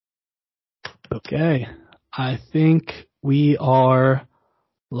Okay, I think we are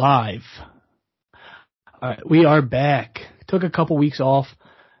live. All right, we are back. Took a couple weeks off.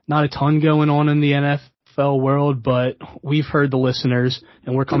 Not a ton going on in the NFL world, but we've heard the listeners,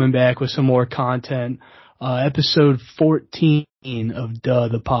 and we're coming back with some more content. Episode 14 of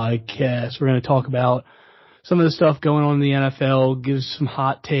the podcast. We're going to talk about some of the stuff going on in the NFL, give some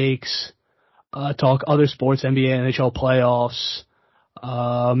hot takes, talk other sports, NBA, NHL playoffs.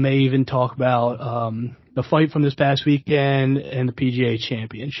 May even talk about the fight from this past weekend and the PGA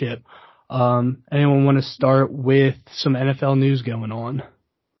Championship. Anyone want to start with some NFL news going on?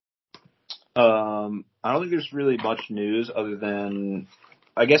 I don't think there's really much news other than,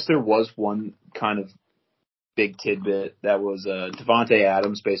 I guess there was one kind of big tidbit that was Devontae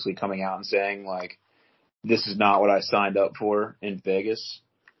Adams basically coming out and saying, like, this is not what I signed up for in Vegas.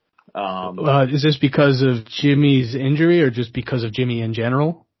 Is this because of Jimmy's injury or just because of Jimmy in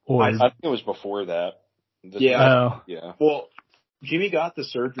general? Or I think it was before that. Yeah. Yeah. Well, Jimmy got the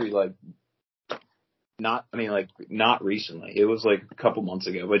surgery not recently. It was like a couple months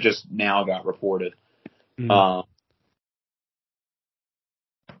ago, but just now got reported. Mm.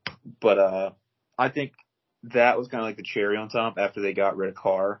 But I think that was kind of like the cherry on top after they got rid of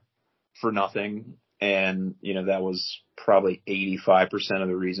Carr for nothing. And, that was probably 85% of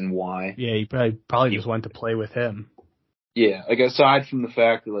the reason why. Yeah, he probably just went to play with him. Yeah, like aside from the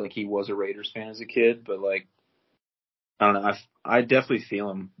fact that like he was a Raiders fan as a kid, but like I don't know, I definitely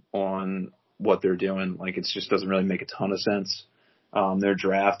feel him on what they're doing. Like it just doesn't really make a ton of sense. Their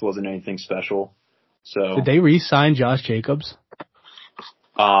draft wasn't anything special. So did they re-sign Josh Jacobs?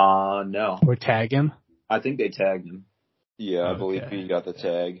 No. Or tag him? I think they tagged him. Yeah, I believe he got the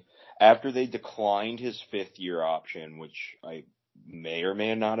tag. After they declined his fifth-year option, which I may or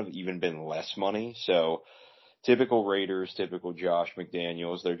may not have even been less money. So typical Raiders, typical Josh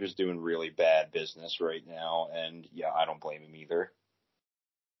McDaniels, they're just doing really bad business right now. And, yeah, I don't blame him either.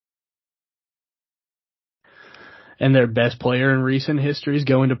 And their best player in recent history is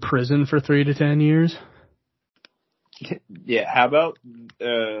going to prison for 3 to 10 years? Yeah, how about,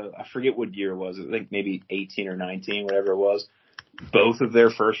 I forget what year it was. I think maybe 18 or 19, whatever it was. Both of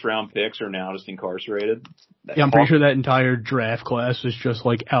their first-round picks are now just incarcerated. Yeah, I'm pretty sure that entire draft class was just,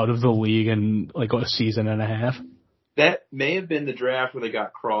 like, out of the league in, like, a season and a half. That may have been the draft where they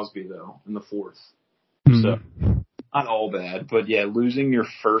got Crosby, though, in the fourth. Mm. So, not all bad. But, yeah, losing your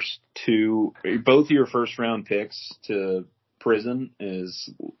both of your first-round picks to prison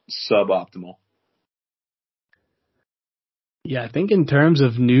is suboptimal. Yeah, I think in terms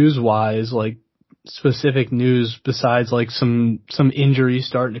of news-wise, like, specific news besides like some injuries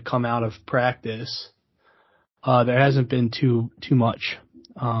starting to come out of practice, there hasn't been too much.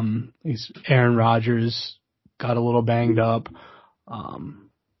 Aaron Rodgers got a little banged up.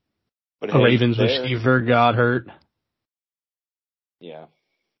 But a Ravens receiver got hurt. Yeah.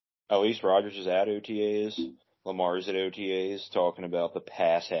 At least Rodgers is at OTAs. Lamar's at OTAs talking about the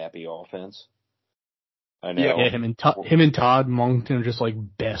pass-happy offense. I know. Yeah, him and Todd Monken are just like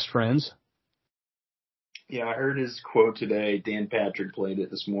best friends. Yeah, I heard his quote today. Dan Patrick played it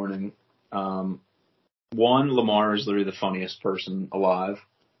this morning. One, Lamar is literally the funniest person alive.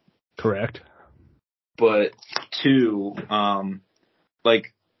 Correct. But two,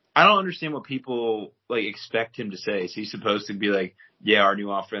 like, I don't understand what people, like, expect him to say. Is he supposed to be like, yeah, our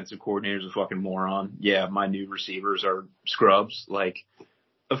new offensive coordinator's a fucking moron. Yeah, my new receivers are scrubs. Like,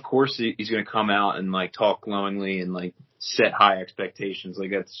 of course he's going to come out and, like, talk glowingly and, like, set high expectations.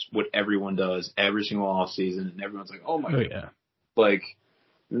 Like, that's what everyone does every single offseason. And everyone's like, oh, my God. Yeah. Like,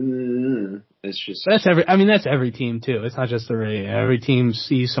 it's just. That's every team, too. It's not just the Rays. Every team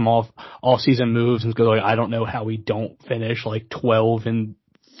sees some all-season moves and goes, like, I don't know how we don't finish, like, 12-4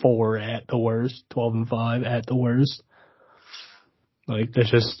 at the worst, 12-5 at the worst. Like,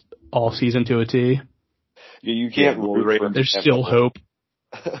 there's just all season to a T. You can't root for there's still hope.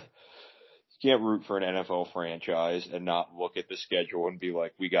 You can't root for an NFL franchise and not look at the schedule and be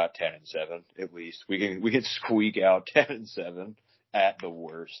like, we got 10-7 at least. We can squeak out 10-7 at the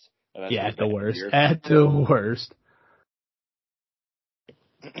worst. Yeah, at the worst. At the worst.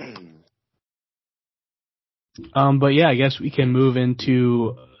 But yeah, I guess we can move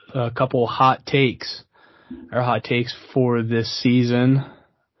into a couple hot takes. Our hot takes for this season.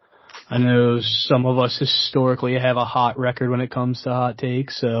 I know some of us historically have a hot record when it comes to hot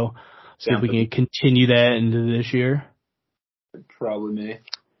takes, so see if we can continue that into this year. Probably me.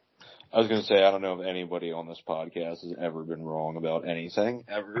 I was going to say, I don't know if anybody on this podcast has ever been wrong about anything,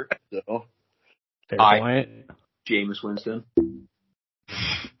 ever. So, fair point. Jameis Winston.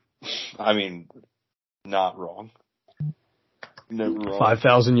 I mean, not wrong. Never wrong.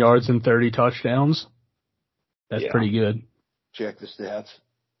 5,000 yards and 30 touchdowns. That's pretty good. Check the stats.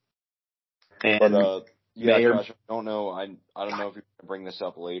 And but Josh, I don't know. I don't know if you're gonna bring this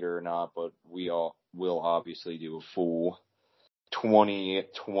up later or not, but we will obviously do a full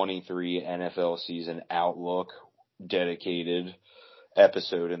 2023 NFL season outlook dedicated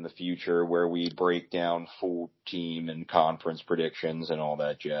episode in the future where we break down full team and conference predictions and all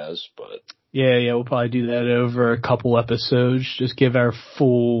that jazz. But yeah, we'll probably do that over a couple episodes. Just give our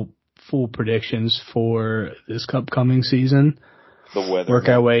full predictions for this upcoming season. The weather. Work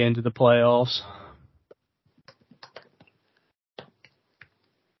our way into the playoffs.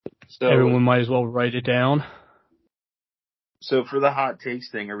 So everyone might as well write it down. So for the hot takes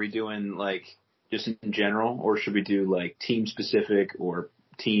thing, are we doing like just in general, or should we do like team specific or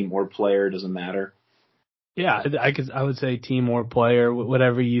team or player? Doesn't matter. Yeah, I would say team or player,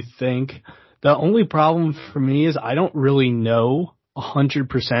 whatever you think. The only problem for me is I don't really know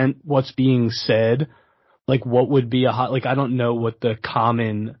 100% what's being said. Like what would be a hot, like I don't know what the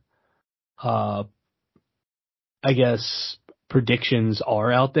common, I guess, predictions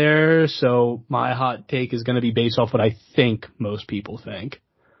are out there. So my hot take is going to be based off what I think most people think.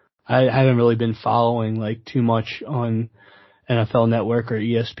 I haven't really been following like too much on NFL Network or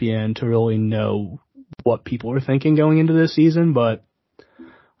ESPN to really know what people are thinking going into this season, but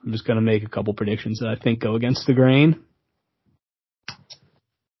I'm just going to make a couple predictions that I think go against the grain.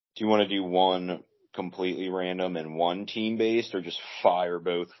 Do you want to do one completely random and one team based, or just fire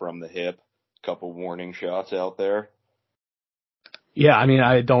both from the hip? Couple warning shots out there. Yeah, I mean,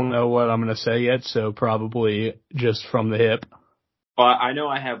 I don't know what I'm going to say yet, so probably just from the hip. Well, I know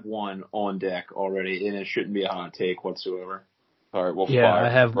I have one on deck already, and it shouldn't be a hot take whatsoever. All right, well, yeah,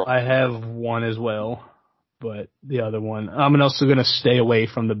 fire. I have one as well, but the other one, I'm also going to stay away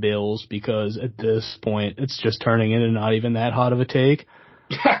from the Bills because at this point, it's just turning into not even that hot of a take.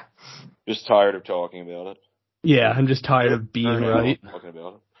 Just tired of talking about it. Yeah, I'm just tired of being right. Talking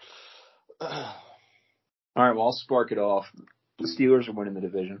about it. All right, well, I'll spark it off. The Steelers are winning the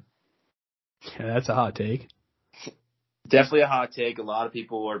division. Yeah, that's a hot take. Definitely a hot take. A lot of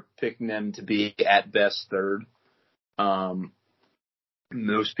people are picking them to be at best third.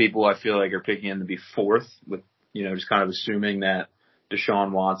 Most people I feel like are picking them to be fourth, with just kind of assuming that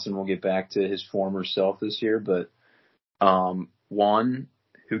Deshaun Watson will get back to his former self this year. But one,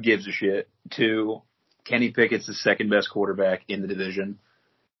 who gives a shit? Two, Kenny Pickett's the second best quarterback in the division.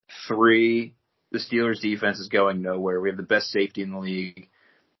 Three, the Steelers defense is going nowhere. We have the best safety in the league.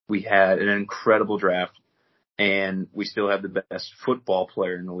 We had an incredible draft, and we still have the best football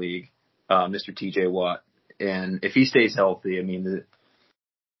player in the league, Mr. TJ Watt. And if he stays healthy, I mean,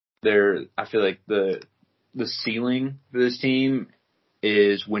 I feel like the ceiling for this team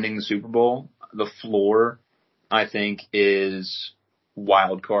is winning the Super Bowl. The floor, I think, is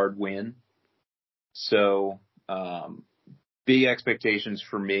wild card win. So, big expectations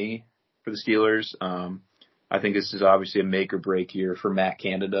for me for the Steelers. I think this is obviously a make or break year for Matt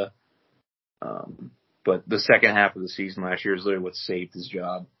Canada. But the second half of the season last year is literally what saved his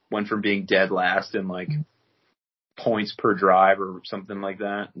job. Went from being dead last in like points per drive or something like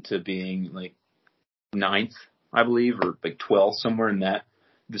that to being like ninth, I believe, or like 12th, somewhere in that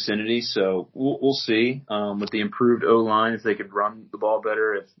vicinity. So we'll see with the improved O-line if they could run the ball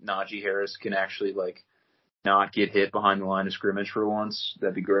better, if Najee Harris can actually like not get hit behind the line of scrimmage for once.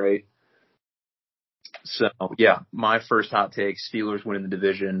 That'd be great. So, yeah, my first hot take, Steelers winning the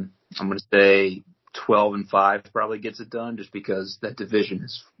division. I'm going to say 12-5 probably gets it done just because that division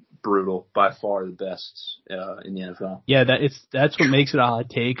is brutal, by far the best in the NFL. Yeah, that's what makes it a hot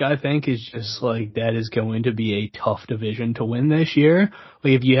take, I think, is just like that is going to be a tough division to win this year.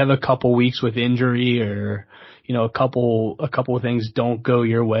 Like if you have a couple weeks with injury or, a couple of things don't go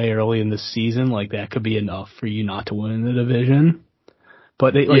your way early in the season, like that could be enough for you not to win the division.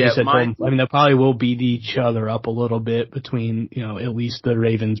 But like you said, they probably will beat each other up a little bit between, at least the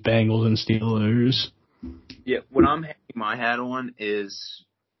Ravens, Bengals, and Steelers. Yeah, what I'm hanging my hat on is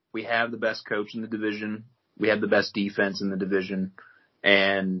we have the best coach in the division. We have the best defense in the division.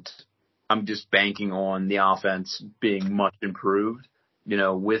 And I'm just banking on the offense being much improved,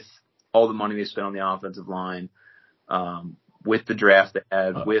 with all the money they spent on the offensive line, with the draft they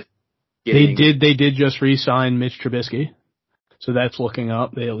had, with getting... They did just re-sign Mitch Trubisky. So that's looking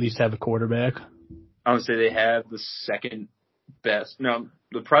up. They at least have a quarterback. I would say they have the second best,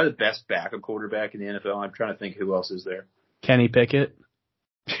 probably the best backup quarterback in the NFL. I'm trying to think who else is there. Kenny Pickett.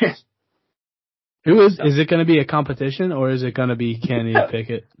 Who is it going to be a competition or is it going to be Kenny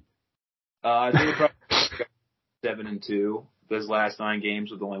Pickett? I think they probably 7-2 those last 9 games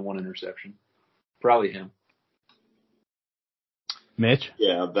with only 1 interception. Probably him. Mitch?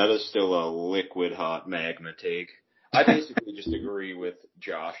 Yeah, that is still a liquid hot magma take. I basically just agree with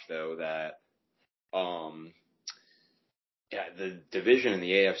Josh though that the division in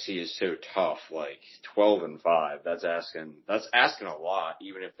the AFC is so tough, like 12-5. That's asking a lot,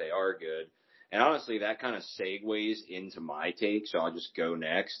 even if they are good. And honestly, that kind of segues into my take, so I'll just go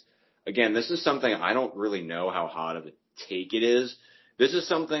next. Again, this is something I don't really know how hot of a take it is. This is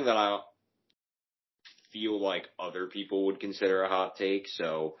something that I feel like other people would consider a hot take.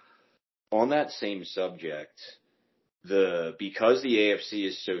 So on that same subject, because the AFC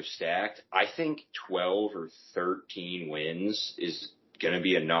is so stacked, I think 12 or 13 wins is going to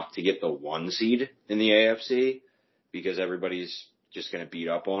be enough to get the 1 seed in the AFC because everybody's just going to beat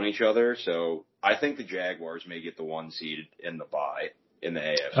up on each other. So I think the Jaguars may get the 1 seed in the bye in the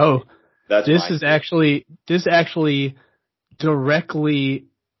AFC. Oh, this actually directly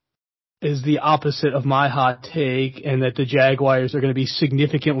is the opposite of my hot take, and that the Jaguars are going to be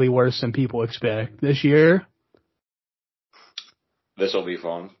significantly worse than people expect this year. This will be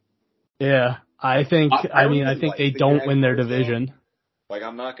fun. Yeah, I think they don't win their division. Like,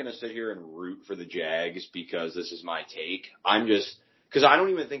 I'm not going to sit here and root for the Jags because this is my take. Because I don't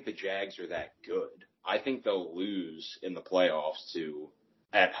even think the Jags are that good. I think they'll lose in the playoffs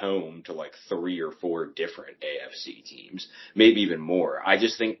at home to like 3 or 4 different AFC teams, maybe even more. I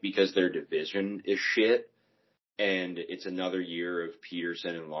just think because their division is shit and it's another year of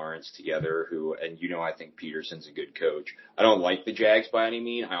Peterson and Lawrence together I think Peterson's a good coach. I don't like the Jags by any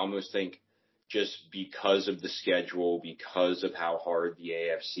means. I almost think just because of the schedule, because of how hard the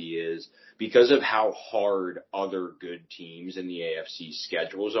AFC is, because of how hard other good teams in the AFC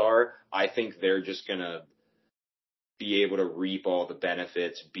schedules are, I think they're just going to be able to reap all the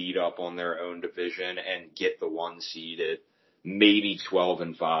benefits, beat up on their own division, and get the 1 seed at maybe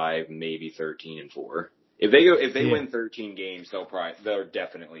 12-5, maybe 13-4. If they win 13 games, they're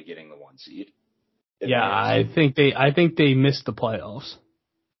definitely getting the 1 seed. Yeah, I think they missed the playoffs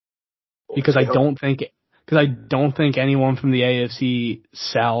because I don't think anyone from the AFC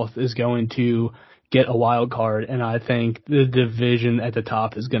South is going to get a wild card, and I think the division at the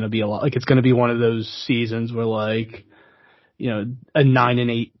top is going to be it's going to be one of those seasons where a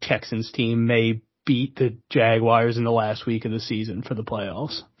 9-8 Texans team may beat the Jaguars in the last week of the season for the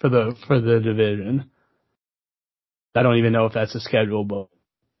playoffs for the division. I don't even know if that's the schedule, but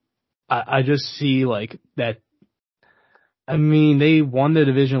I just see that. I mean, they won the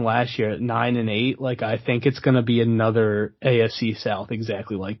division last year at 9-8. I think it's going to be another AFC South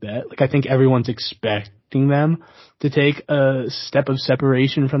exactly like that. I think everyone's expecting them to take a step of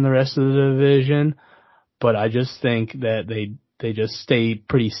separation from the rest of the division, but I just think that they just stay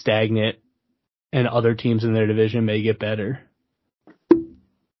pretty stagnant, and other teams in their division may get better.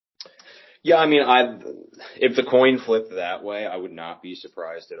 Yeah, I mean, if the coin flipped that way, I would not be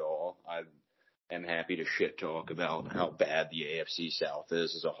surprised at all. I am happy to shit talk about how bad the AFC South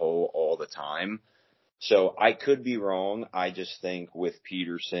is as a whole all the time. So I could be wrong. I just think with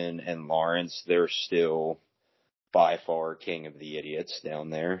Peterson and Lawrence, they're still by far king of the idiots down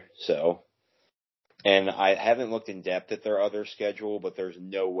there. So, and I haven't looked in depth at their other schedule, but there's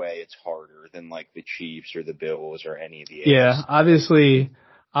no way it's harder than the Chiefs or the Bills or any of the AFC. Yeah, obviously,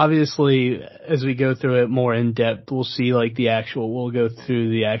 as we go through it more in depth, we'll see we'll go through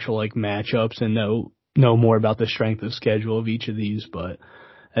the actual matchups and know more about the strength of schedule of each of these, but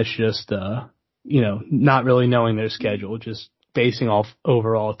that's just, not really knowing their schedule, just basing off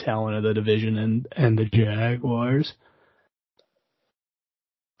overall talent of the division and the Jaguars.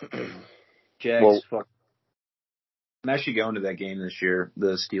 Jags, I'm actually going to that game this year,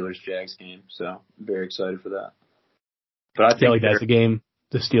 the Steelers-Jags game, so I'm very excited for that. But I think that's a game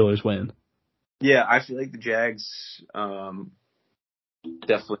the Steelers win. Yeah, I feel like the Jags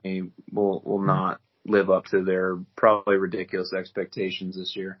definitely will not live up to their probably ridiculous expectations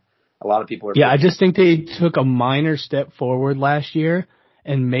this year. A lot of people are. Yeah, I just think they took a minor step forward last year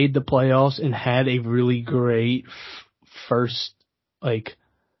and made the playoffs and had a really great first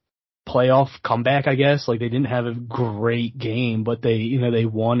playoff comeback, I guess. They didn't have a great game, but they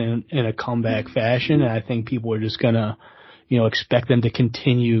won in a comeback fashion, and I think people are just gonna expect them to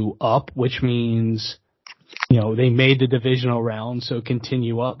continue up, which means, they made the divisional round, so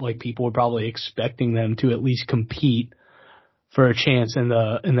continue up. People were probably expecting them to at least compete for a chance in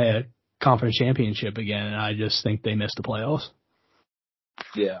the conference championship again, and I just think they missed the playoffs.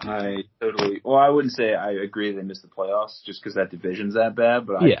 Yeah, I wouldn't say I agree they missed the playoffs just because that division's that bad,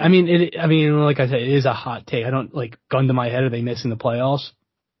 but like I said, it is a hot take. I don't gun to my head, are they missing the playoffs?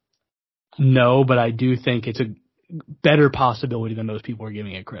 No, but I do think it's a better possibility than most people are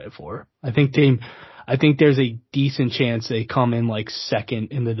giving it credit for. I think I think there's a decent chance they come in like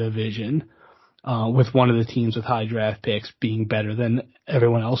second in the division, with one of the teams with high draft picks being better than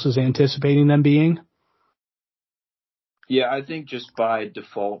everyone else is anticipating them being. Yeah, I think just by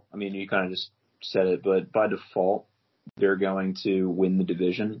default, I mean, you kind of just said it, but by default, they're going to win the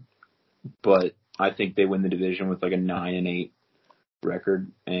division. But I think they win the division with like a 9-8 record,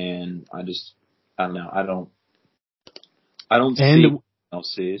 and I don't know. I don't see what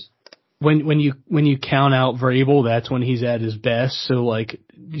else sees. When you count out Vrabel, that's when he's at his best. So like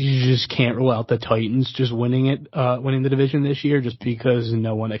you just can't rule out the Titans just winning the division this year just because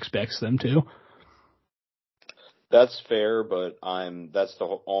no one expects them to. That's fair, but that's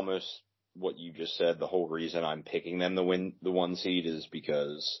almost what you just said. The whole reason I'm picking them to win the 1 seed is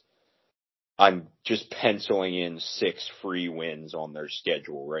because I'm just penciling in 6 free wins on their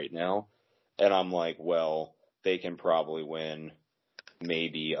schedule right now. And I'm like, well, they can probably win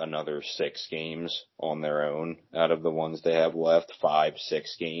maybe another 6 games on their own out of the ones they have left, 5,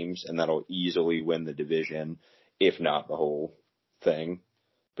 6 games, and that'll easily win the division, if not the whole thing.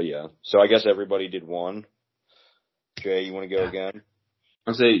 But yeah, so I guess everybody did 1. Jay, you want to go again?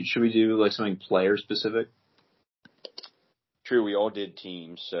 I'll say, should we do like something player specific? True, we all did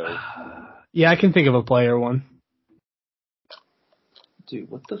teams, so. Yeah, I can think of a player one. Dude,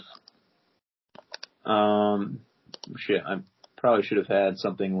 what the shit, I probably should have had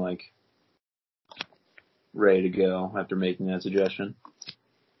something like ready to go after making that suggestion.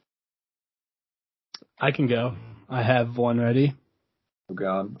 I can go. I have one ready. Oh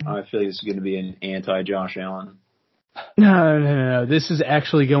God, I feel like this is going to be an anti-Josh Allen. No. This is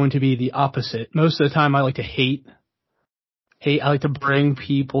actually going to be the opposite. Most of the time I like to hate. I like to bring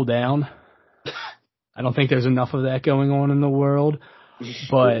people down. I don't think there's enough of that going on in the world.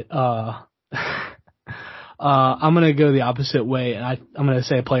 But I'm going to go the opposite way, and I'm going to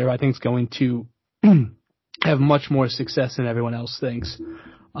say a player I think is going to have much more success than everyone else thinks.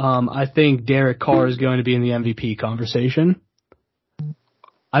 I think Derek Carr is going to be in the MVP conversation.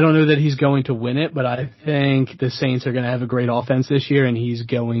 I don't know that he's going to win it, but I think the Saints are going to have a great offense this year, and he's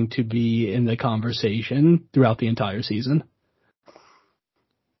going to be in the conversation throughout the entire season.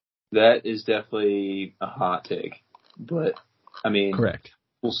 That is definitely a hot take, but I mean, correct.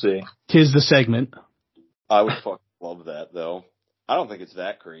 We'll see. 'Tis the segment. I would fucking love that, though. I don't think it's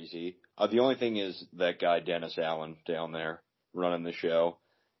that crazy. The only thing is that guy Dennis Allen down there running the show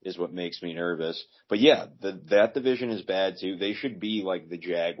is what makes me nervous. But yeah, that division is bad too. They should be like the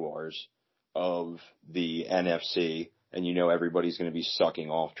Jaguars of the NFC, and you know everybody's going to be sucking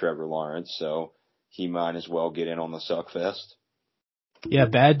off Trevor Lawrence, so he might as well get in on the suckfest. Yeah,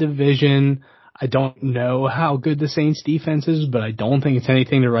 bad division. I don't know how good the Saints defense is, but I don't think it's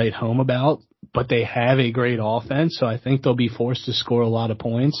anything to write home about. But they have a great offense, so I think they'll be forced to score a lot of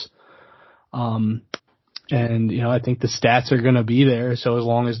points. And, I think the stats are going to be there, so as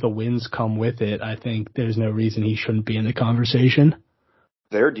long as the wins come with it, I think there's no reason he shouldn't be in the conversation.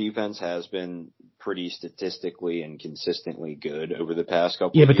 Their defense has been pretty statistically and consistently good over the past couple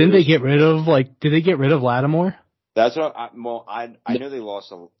of years. Yeah, but did they get rid of Lattimore? That's what I know they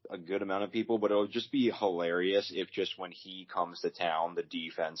lost a good amount of people, but it'll just be hilarious if just when he comes to town, the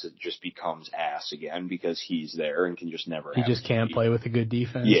defense it just becomes ass again because he's there and can just never. He just can't play with a good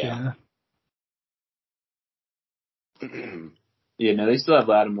defense. Yeah. Yeah, no, they still have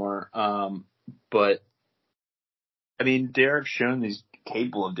Lattimore. But I mean, Derek's shown he's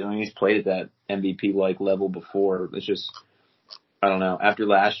capable of doing. He's played at that MVP-like level before. It's just, I don't know. After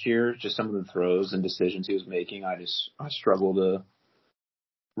last year, just some of the throws and decisions he was making, I struggle to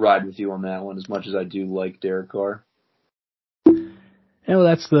ride with you on that one as much as I do like Derek Carr. Yeah, well,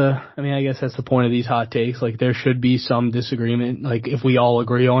 I guess that's the point of these hot takes. Like, there should be some disagreement. Like, if we all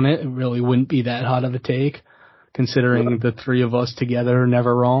agree on it, it really wouldn't be that hot of a take, considering the three of us together are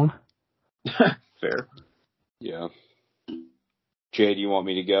never wrong. Fair. Yeah. Jay, do you want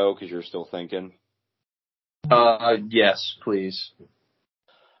me to go because you're still thinking? Yes, please.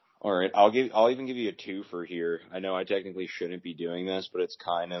 All right, I'll even give you a 2 for here. I know I technically shouldn't be doing this, but it's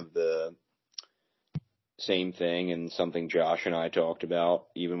kind of the same thing and something Josh and I talked about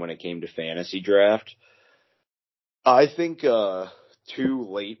even when it came to fantasy draft. I think 2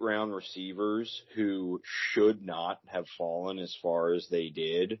 late round receivers who should not have fallen as far as they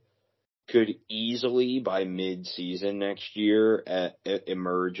did could easily by mid-season next year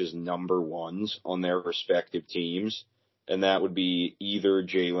emerge as number ones on their respective teams. And that would be either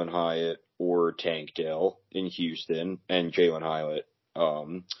Jalen Hyatt or Tank Dell in Houston and Jalen Hyatt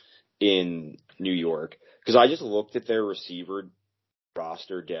in New York. Because I just looked at their receiver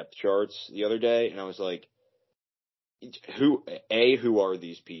roster depth charts the other day, and I was like, who are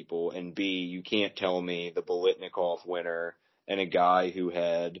these people? And B, you can't tell me the Biletnikoff winner and a guy who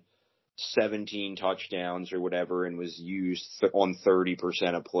had 17 touchdowns or whatever and was used on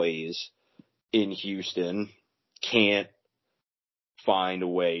 30% of plays in Houston can't find a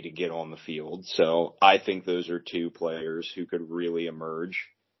way to get on the field. So I think those are two players who could really emerge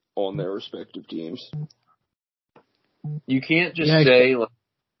on their respective teams. You can't just say like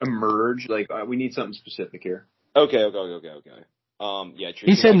emerge. Like we need something specific here. Okay. Yeah.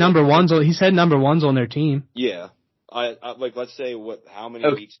 He said number ones. He said number ones on their team. Yeah. I like. Let's say how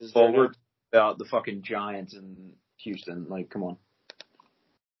many weeks is there? We're about the fucking Giants in Houston. Like, come on.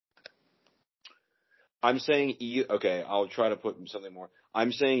 I'm saying okay. I'll try to put something more.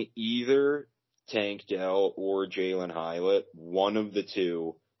 I'm saying either Tank Dell or Jalen Hylett, one of the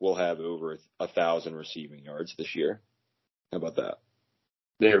two will have over 1,000 receiving yards this year. How about that?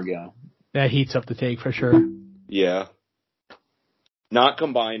 There we go. That heats up the take for sure. Yeah. Not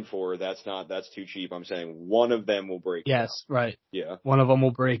combined for, that's too cheap. I'm saying one of them will break it. Yes, right. Yeah. One of them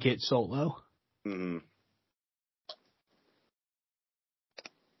will break it solo. Mm-hmm.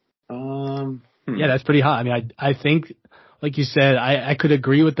 Yeah, that's pretty hot. I mean, I think, like you said, I could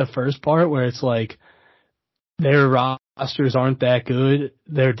agree with the first part where it's like their rosters aren't that good.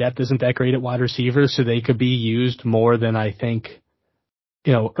 Their depth isn't that great at wide receivers, so they could be used more than I think,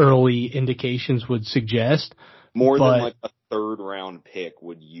 early indications would suggest. More than like a third round pick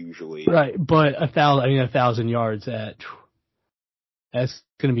would usually. Right, but 1,000 yards that's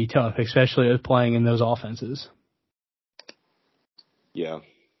going to be tough, especially with playing in those offenses. Yeah.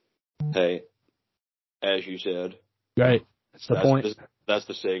 Hey, as you said. Right. That's the point. That's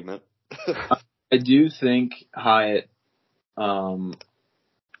the segment. I do think Hyatt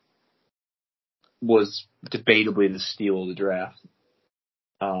was debatably the steal of the draft.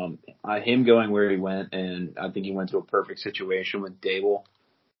 Him going where he went, and I think he went to a perfect situation with Dable.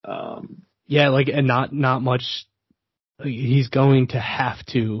 And not much. He's going to have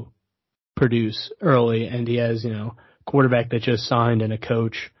to produce early, and he has quarterback that just signed and a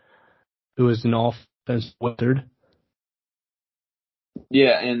coach who is an offense wizard.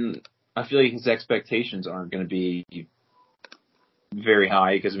 Yeah, and I feel like his expectations aren't going to be very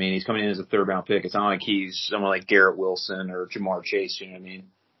high because, he's coming in as a third-round pick. It's not like he's someone like Garrett Wilson or Jamar Chase, you know what I mean?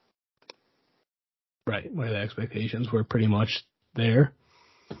 Right, where the expectations were pretty much there.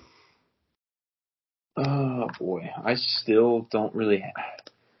 Oh, boy. I still don't really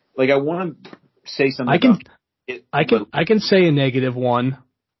I want to say something I can say a -1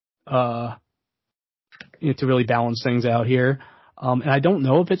 to really balance things out here. And I don't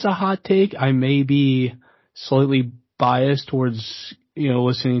know if it's a hot take. I may be slightly biased towards,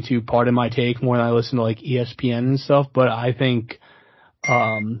 listening to Part of My Take more than I listen to ESPN and stuff, but I think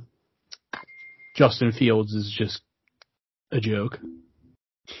Justin Fields is just a joke.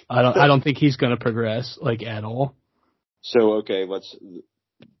 I don't think he's going to progress at all. So, okay,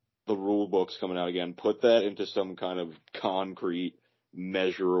 the rule book's coming out again. Put that into some kind of concrete,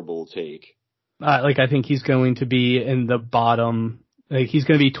 measurable take. I think he's going to be in the bottom. He's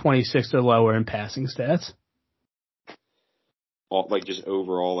going to be 26th or lower in passing stats. Just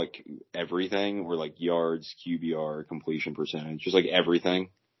overall, everything, or yards, QBR, completion percentage, just everything.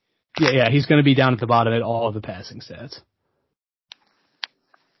 Yeah, he's going to be down at the bottom at all of the passing stats.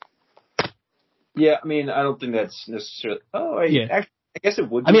 Yeah, I don't think that's necessarily. I guess it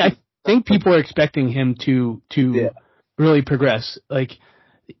would. I think people are expecting him to really progress.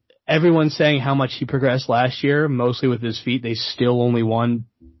 Everyone's saying how much he progressed last year, mostly with his feet. They still only won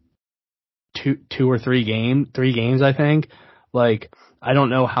two or three games, I think. I don't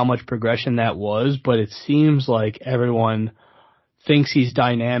know how much progression that was, but it seems like everyone thinks he's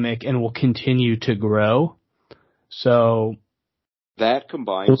dynamic and will continue to grow. So that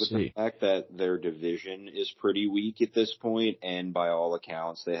combined with the fact that their division is pretty weak at this point, and by all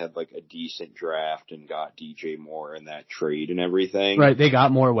accounts, they had a decent draft and got DJ Moore in that trade and everything. Right, they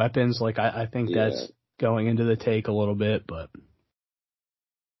got more weapons. I think that's going into the take a little bit, but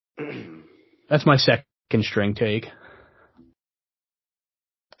that's my second string take.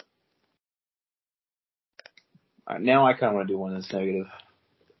 Now I kind of want to do one that's negative.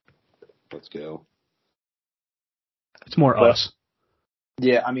 Let's go. It's more us.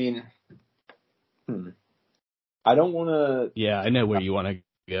 Yeah, I don't want to. Yeah, I know where you want to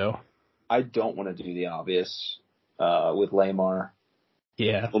go. I don't want to do the obvious with Lamar.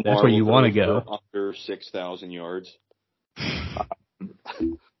 Yeah, that's where you want to go. Under 6,000 yards.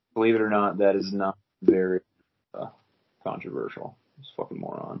 Believe it or not, that is not very controversial. It's fucking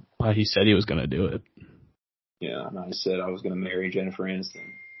moron. Well, he said he was going to do it. Yeah, and I said I was going to marry Jennifer Aniston.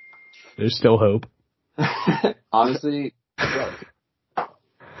 There's still hope. Honestly,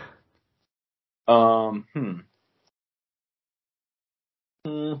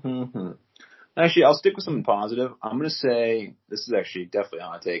 Actually, I'll stick with something positive. I'm going to say this is actually definitely a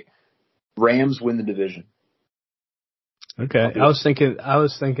hot take. Rams win the division. Okay, I was thinking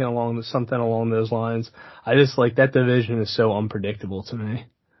something along those lines. I just like that division is so unpredictable to me.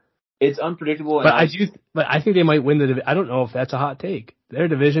 It's unpredictable, but I think they might win the division. I don't know if that's a hot take. Their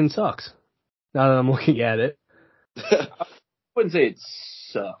division sucks. Now that I'm looking at it, I wouldn't say it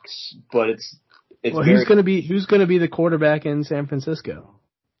sucks, but it's. Well, who's going to be the quarterback in San Francisco?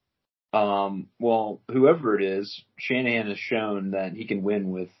 Well, whoever it is, Shanahan has shown that he can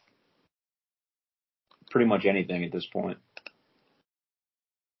win with pretty much anything at this point.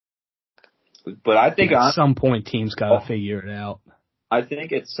 But I think at some point teams got to figure it out. I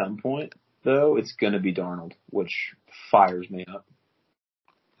think at some point, though, it's going to be Darnold, which fires me up.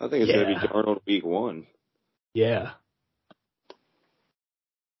 I think it's going to be Darnold week 1. Yeah.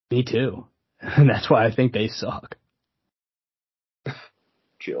 Me too. And that's why I think they suck.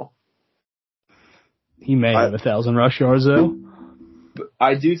 Chill. He may have 1,000 rush yards, though. But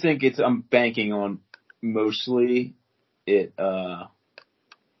I do think I'm banking on mostly it on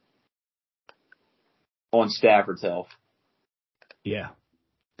Stafford's health. Yeah,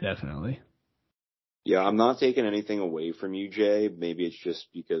 definitely. Yeah, I'm not taking anything away from you, Jay. Maybe it's just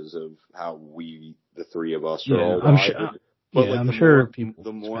because of how the three of us, are all wired. But I'm sure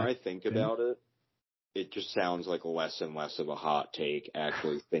the more I think about it, it just sounds like less and less of a hot take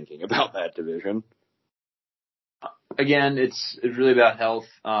actually thinking about that division. Again, it's really about health.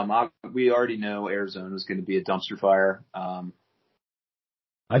 We already know Arizona is going to be a dumpster fire.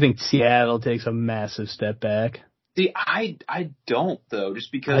 I think Seattle takes a massive step back. See, I don't though,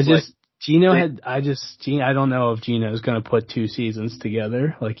 just because I don't know if Gino is going to put 2 seasons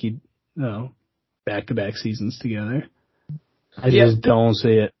together, back-to-back seasons together. I just don't see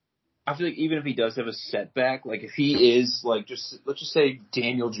it. I feel like even if he does have a setback, like if he is let's just say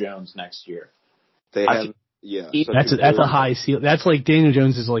Daniel Jones next year. That's a high ceiling. That's like Daniel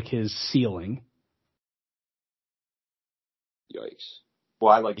Jones is like his ceiling. Yikes.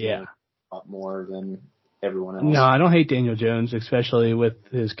 Well, I like him a lot more than everyone else. No, I don't hate Daniel Jones, especially with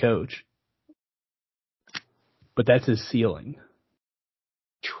his coach. But that's his ceiling.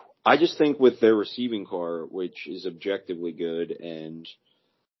 I just think with their receiving core, which is objectively good, and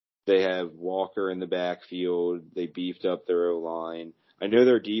they have Walker in the backfield, they beefed up their O-line. I know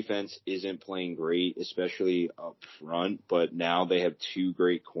their defense isn't playing great, especially up front, but now they have 2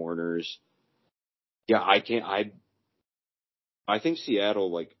 great corners. Yeah, I think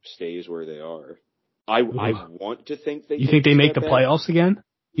Seattle stays where they are. I want to think they. You think they make the playoffs again?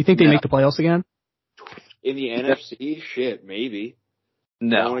 You think they make the playoffs again? In the NFC, shit, maybe.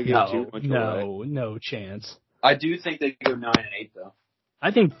 No, no chance. I do think they go 9-8 though.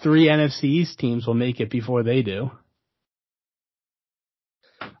 I think 3 NFC East teams will make it before they do.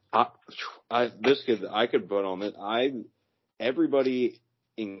 I could put on it. Everybody,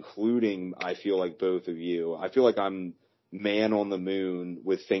 including I feel like both of you. I feel like I'm man on the moon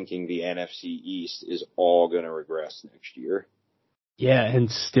with thinking the NFC East is all going to regress next year. Yeah,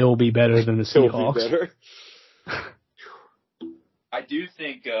 and still be better than the Seahawks. I do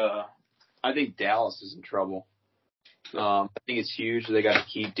think Dallas is in trouble. I think it's huge they got to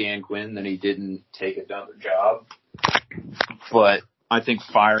keep Dan Quinn, that he didn't take another job. But I think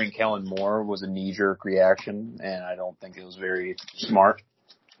firing Kellen Moore was a knee-jerk reaction, and I don't think it was very smart.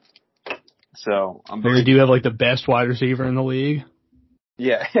 So they do have the best wide receiver in the league.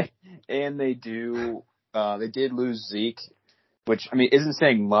 Yeah, and they do. They did lose Zeke, which isn't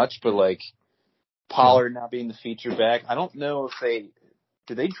saying much, but Pollard not being the feature back. I don't know if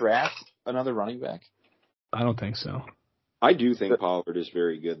did they draft another running back? I don't think so. I do think Pollard is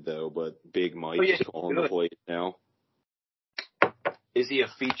very good though, but Big Mike is calling the plate now. Is he a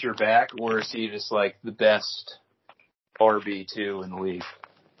feature back, or is he just the best RB2 in the league?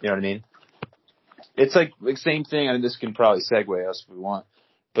 You know what I mean? It's the same thing. This can probably segue us if we want.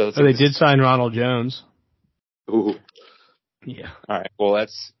 But they did sign Ronald Jones. Ooh. Yeah. All right. Well,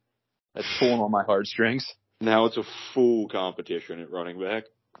 that's pulling on my heartstrings. Now it's a full competition at running back.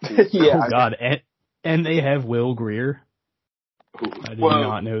 Yeah. Oh, God. And they have Will Greer. I did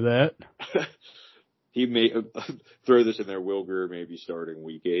not know that. He may throw this in there. Will Greer may be starting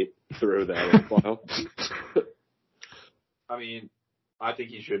week 8. Throw that in the file. I think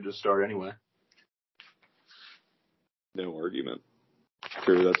he should just start anyway. No argument.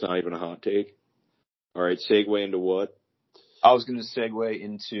 Sure, that's not even a hot take. All right, segue into what? I was going to segue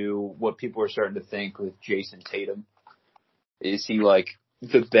into what people are starting to think with Jason Tatum. Is he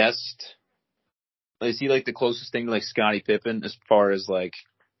the best Is he like the closest thing to like Scottie Pippen as far as like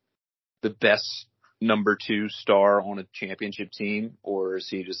the best number 2 star on a championship team, or is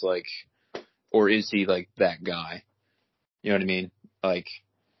he just like, or is he like that guy? You know what I mean? Like,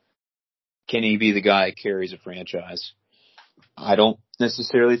 can he be the guy that carries a franchise? I don't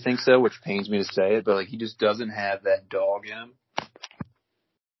necessarily think so, which pains me to say it, but like he just doesn't have that dog in him.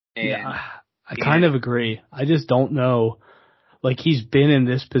 And yeah, I kind of agree. I just don't know. Like, he's been in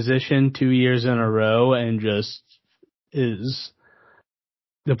this position 2 years in a row and just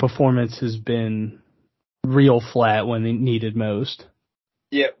the performance has been real flat when needed most.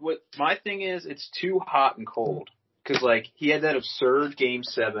 Yeah, what my thing is, it's too hot and cold. Because, like, he had that absurd Game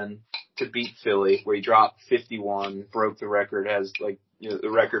 7 to beat Philly where he dropped 51, broke the record, has, like, you know, the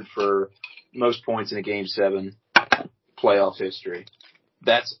record for most points in a Game 7 playoff history.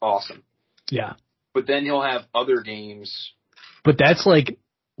 That's awesome. Yeah. But then he'll have other games. But that's like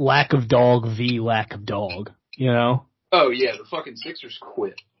lack of dog v lack of dog, you know? Oh, yeah, the fucking Sixers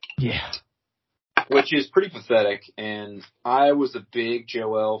quit. Yeah. Which is pretty pathetic. And I was a big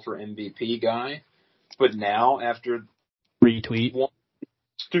Joel for MVP guy. But now, after retweet one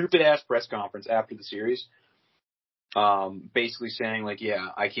stupid-ass press conference after the series, basically saying, like, yeah,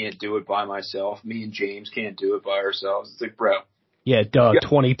 I can't do it by myself. Me and James can't do it by ourselves. It's like, bro. Yeah, duh,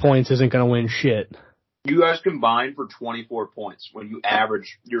 20 points isn't going to win shit. You guys combined for 24 points when you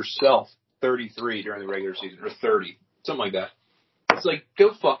average yourself 33 during the regular season, or 30, something like that. It's like,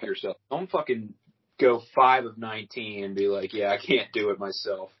 go fuck yourself. Don't fucking go 5 of 19 and be like, yeah, I can't do it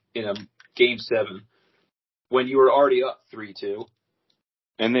myself in a Game 7 when you were already up 3-2.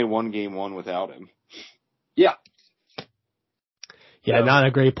 And they won Game 1 without him. Yeah. Yeah, So, not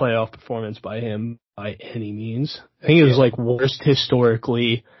a great playoff performance by him by any means. I think it was like worst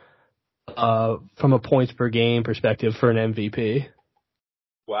historically from a points per game perspective for an MVP.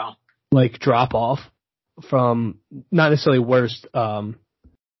 wow. Like drop off from not necessarily worst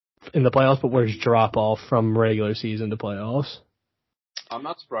in the playoffs, but worst drop off from regular season to playoffs. I'm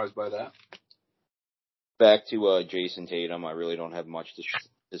not surprised by that. Back to Jason Tatum, I really don't have much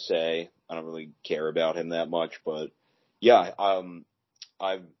to say. I don't really care about him that much, but yeah,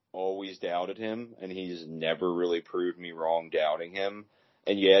 I've always doubted him, and he's never really proved me wrong doubting him.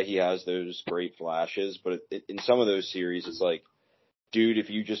 And yeah, he has those great flashes, but in some of those series, it's like, dude, if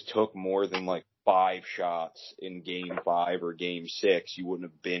you just took more than like 5 shots in Game 5 or Game 6, you wouldn't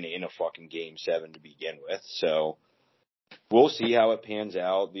have been in a fucking Game 7 to begin with. So we'll see how it pans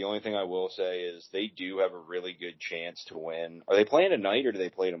out. The only thing I will say is they do have a really good chance to win. Are they playing tonight or do they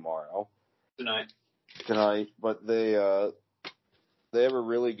play tomorrow? Tonight, but they have a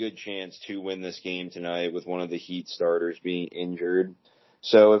really good chance to win this game tonight with one of the Heat starters being injured.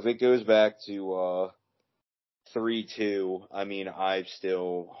 So if it goes back to 3-2, I mean, I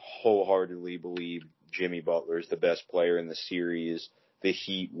still wholeheartedly believe Jimmy Butler's the best player in the series. The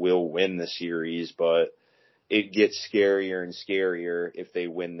Heat will win the series, but it gets scarier and scarier if they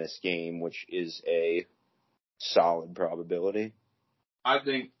win this game, which is a solid probability. I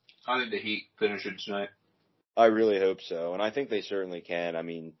think the Heat finish it tonight. I really hope so, and I think they certainly can. I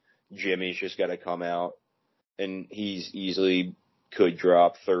mean, Jimmy's just got to come out, and he's easily could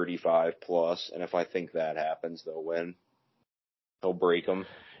drop 35 plus, and if I think that happens, they'll win. He'll break them.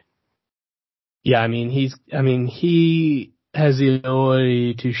 Yeah, I mean, he has the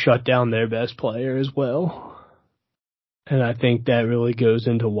ability to shut down their best player as well. And I think that really goes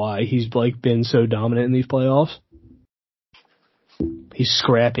into why he's like been so dominant in these playoffs. He's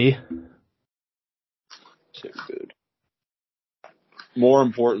scrappy. So good. More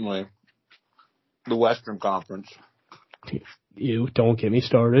importantly, the Western Conference. You don't get me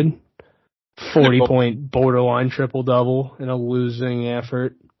started. 40-point borderline triple-double in a losing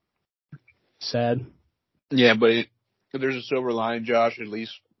effort. Sad. Yeah, but if there's a silver lining, Josh, at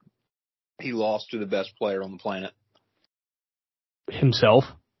least he lost to the best player on the planet. Himself?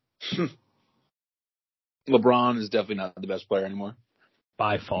 LeBron is definitely not the best player anymore.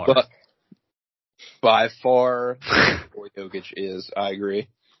 By far. But by far, boy Jokic is. I agree.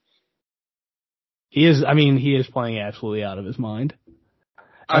 He is playing absolutely out of his mind.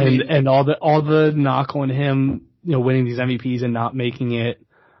 And all the knock on him, you know, winning these MVPs and not making it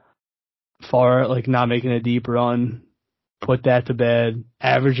far, like not making a deep run, put that to bed,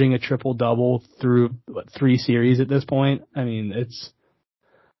 averaging a triple-double through 3 series at this point. I mean,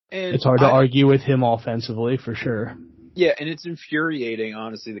 it's hard to argue with him offensively for sure. Yeah, and it's infuriating,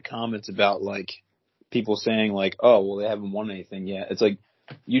 honestly, the comments about like people saying like, oh, well, they haven't won anything yet. It's like,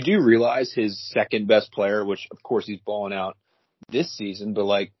 you do realize his second best player, which of course he's balling out this season, but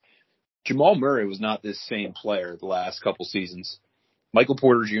like Jamal Murray was not this same player the last couple seasons. Michael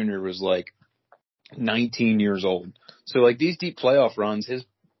Porter Jr. was like 19 years old. So, like, these deep playoff runs, his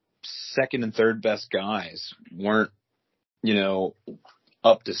second and third best guys weren't,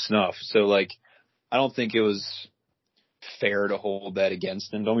 up to snuff. So, like, I don't think it was fair to hold that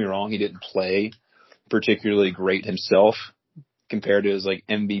against him. Don't be wrong, he didn't play particularly great himself compared to his, like,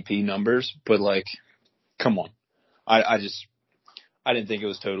 MVP numbers. But, like, come on. I didn't think it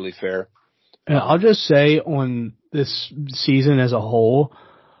was totally fair. And I'll just say on this season as a whole,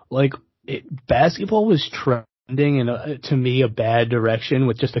 like, basketball was trending in, to me, a bad direction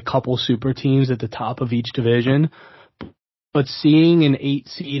with just a couple super teams at the top of each division. But seeing an 8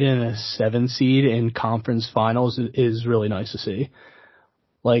 seed and a 7 seed in conference finals is really nice to see.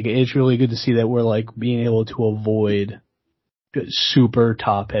 Like, it's really good to see that we're, like, being able to avoid super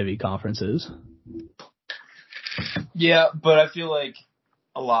top-heavy conferences. Yeah, but I feel like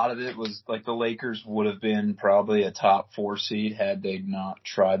a lot of it was, like, the Lakers would have been probably a top 4 seed had they not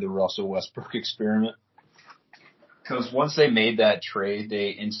tried the Russell Westbrook experiment. Because once they made that trade,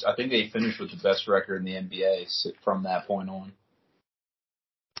 I think they finished with the best record in the NBA from that point on.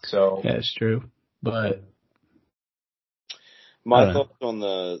 So yeah, it's true. But my thoughts on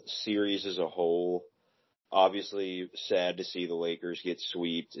the series as a whole, obviously sad to see the Lakers get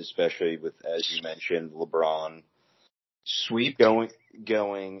swept, especially with, as you mentioned, LeBron. Sweep?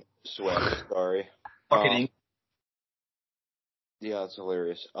 Going swept, sorry. Yeah, it's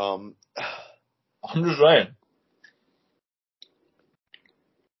hilarious. I'm just saying.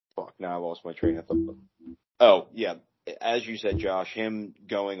 Fuck, now I lost my train of thought. Oh, yeah. As you said, Josh, him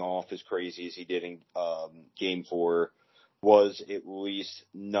going off as crazy as he did in Game 4 was at least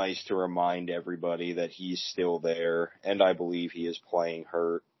nice to remind everybody that he's still there, and I believe he is playing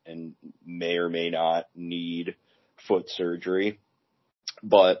hurt and may or may not need foot surgery.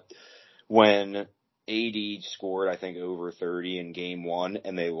 But when AD scored, I think, over 30 in Game 1,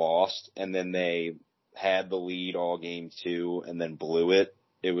 and they lost, and then they had the lead all Game 2 and then blew it,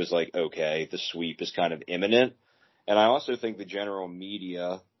 it was like, okay, the sweep is kind of imminent. And I also think the general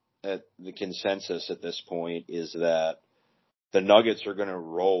media, the consensus at this point is that the Nuggets are going to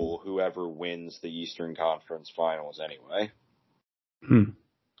roll whoever wins the Eastern Conference Finals anyway.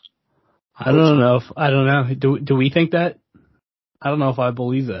 I don't know. Do we think that? I don't know if I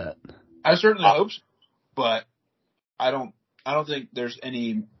believe that. I certainly hope so, but I don't think there's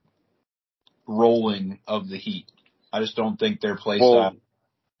any rolling of the Heat. I just don't think their play style.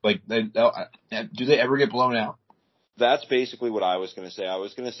 Like, do they ever get blown out? That's basically what I was going to say. I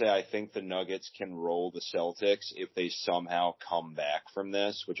was going to say I think the Nuggets can roll the Celtics if they somehow come back from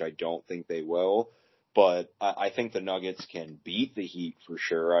this, which I don't think they will. But I think the Nuggets can beat the Heat for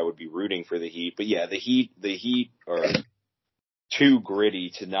sure. I would be rooting for the Heat. But yeah, the Heat are too gritty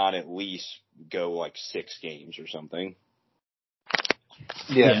to not at least go like 6 games or something.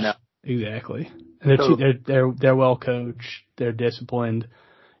 Yeah, no. Exactly. And they're well coached. They're disciplined.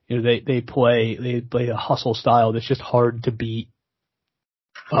 They play a hustle style that's just hard to beat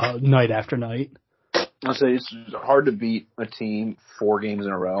night after night. I'll say it's hard to beat a team 4 games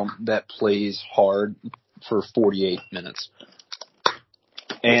in a row that plays hard for 48 minutes.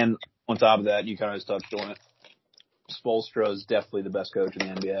 And on top of that, you kind of touched on it. Spoelstra is definitely the best coach in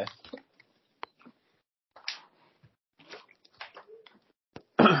the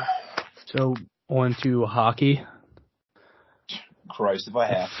NBA. So on to hockey. Christ, if I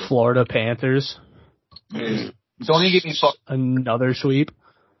have to. Florida Panthers. Don't even give me another sweep.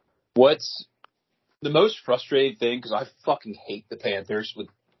 What's the most frustrating thing, because I fucking hate the Panthers with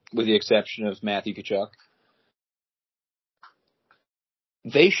the exception of Matthew Tkachuk.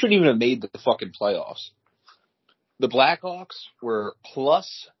 They shouldn't even have made the fucking playoffs. The Blackhawks were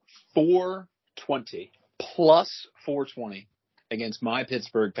plus 420 against my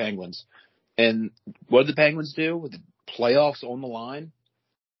Pittsburgh Penguins. And what did the Penguins do with the playoffs on the line?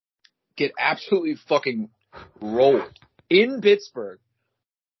 Get absolutely fucking rolled in Pittsburgh.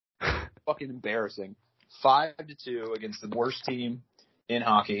 Fucking embarrassing. 5-2 against the worst team in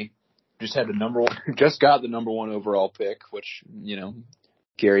hockey. Just got the number 1 overall pick, which,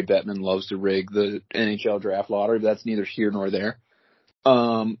 Gary Bettman loves to rig the NHL draft lottery, but that's neither here nor there.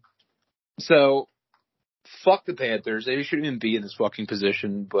 So fuck the Panthers. They shouldn't even be in this fucking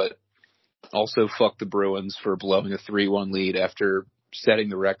position, but also fuck the Bruins for blowing a 3-1 lead after setting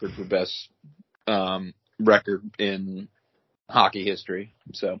the record for best record in hockey history.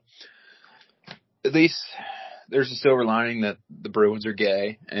 So at least there's a silver lining that the Bruins are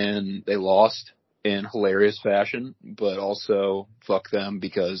gay and they lost in hilarious fashion, but also fuck them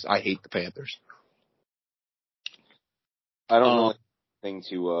because I hate the Panthers. I don't know anything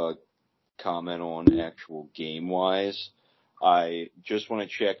to comment on actual game-wise. I just want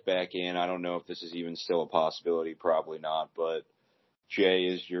to check back in. I don't know if this is even still a possibility. Probably not. But Jay,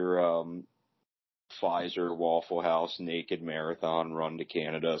 is your Pfizer Waffle House naked marathon run to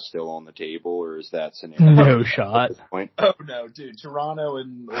Canada still on the table, or is that scenario? No shot. Oh no, dude! Toronto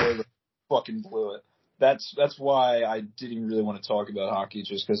and Oilers fucking blew it. That's why I didn't really want to talk about hockey,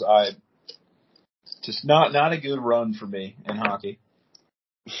 just because just not a good run for me in hockey.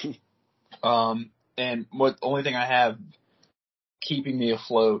 And what only thing I have keeping me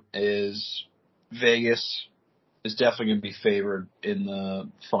afloat is Vegas is definitely going to be favored in the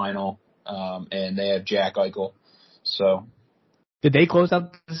final, and they have Jack Eichel. So Did they close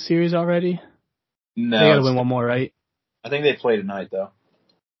out the series already? no, They got to win one more, right? I think they play tonight though.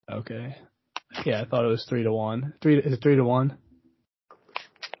 Okay. Yeah, I thought it was 3-1. Is it 3-1?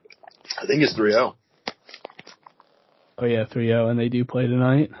 I think it's 3-0. Oh yeah, 3-0, and they do play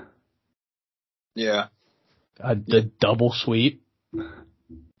tonight. Yeah. The double sweep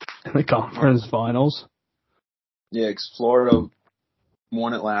in the conference finals. Yeah, because Florida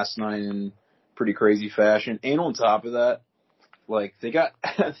won it last night in pretty crazy fashion. And on top of that, like, they got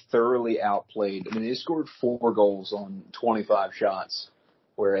thoroughly outplayed. I mean, they scored 4 goals on 25 shots,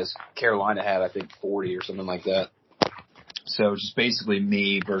 whereas Carolina had, I think, 40 or something like that. So just basically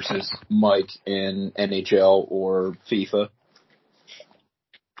me versus Mike in NHL or FIFA.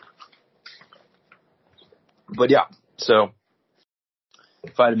 But yeah, so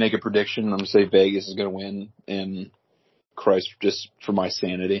if I had to make a prediction, I'm going to say Vegas is going to win, and Christ, just for my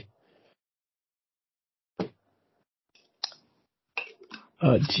sanity.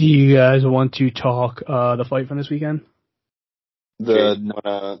 Do you guys want to talk the fight from this weekend? Jay, you want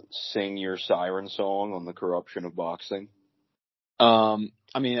to sing your siren song on the corruption of boxing?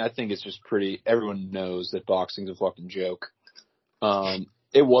 I mean, I think it's just pretty. Everyone knows that boxing's a fucking joke.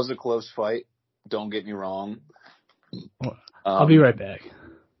 It was a close fight. Don't get me wrong. I'll be right back.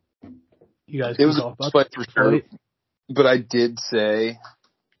 You guys. It was a close fight for sure. But I did say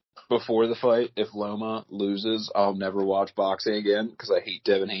before the fight, if Loma loses, I'll never watch boxing again because I hate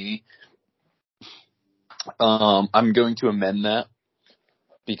Devin Haney. I'm going to amend that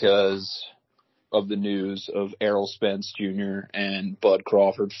because of the news of Errol Spence Jr. and Bud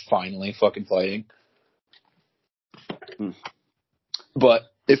Crawford finally fucking fighting. But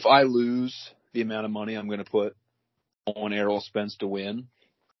if I lose the amount of money I'm going to put on Errol Spence to win,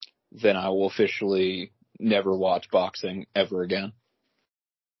 then I will officially never watch boxing ever again.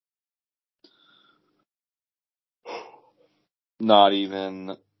 Not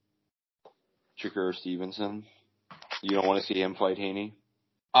even Shakur Stevenson? You don't want to see him fight Haney?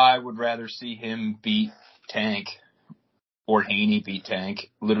 I would rather see him beat Tank or Haney beat Tank.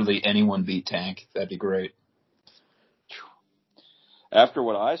 Literally anyone beat Tank. That'd be great. After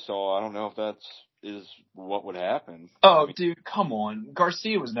what I saw, I don't know if that's is what would happen. Oh, dude, come on.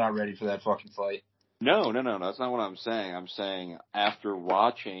 Garcia was not ready for that fucking fight. No. That's not what I'm saying. I'm saying after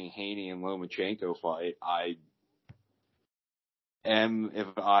watching Haney and Lomachenko fight, if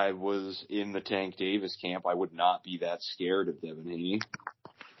I was in the Tank Davis camp, I would not be that scared of Devin Haney.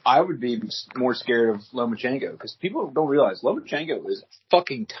 I would be more scared of Lomachenko because people don't realize Lomachenko is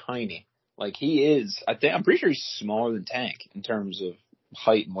fucking tiny. Like, he is. I'm pretty sure he's smaller than Tank in terms of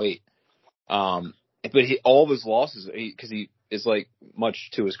height and weight. But all of his losses, because he is, like,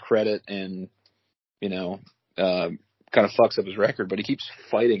 much to his credit and, you know, kind of fucks up his record, but he keeps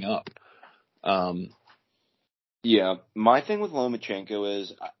fighting up. Yeah, my thing with Lomachenko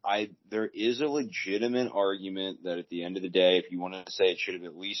is there is a legitimate argument that at the end of the day, if you want to say it should have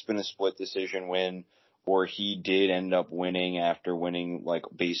at least been a split decision win, or he did end up winning after winning, like,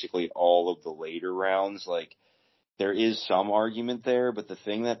 basically all of the later rounds, like, there is some argument there, but the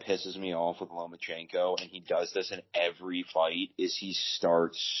thing that pisses me off with Lomachenko, and he does this in every fight, is he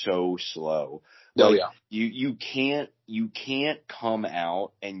starts so slow. Oh, yeah. You can't come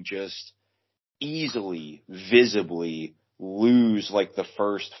out and just easily, visibly lose like the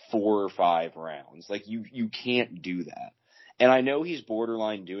first 4 or 5 rounds. Like, you can't do that. And I know he's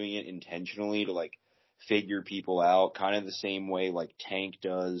borderline doing it intentionally to, like, figure people out, kind of the same way like Tank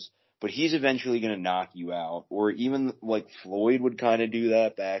does, but he's eventually going to knock you out. Or even like Floyd would kind of do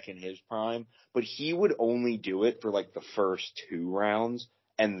that back in his prime, but he would only do it for like the first 2 rounds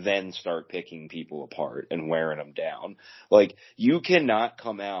and then start picking people apart and wearing them down. Like, you cannot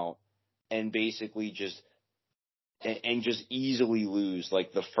come out and basically just easily lose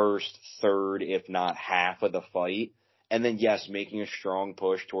like the first third, if not half of the fight. And then, yes, making a strong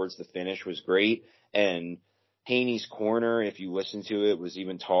push towards the finish was great. And Haney's corner, if you listen to it, was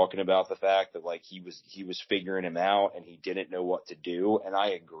even talking about the fact that like he was figuring him out and he didn't know what to do, and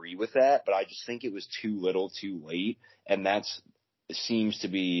I agree with that, but I just think it was too little, too late, and seems to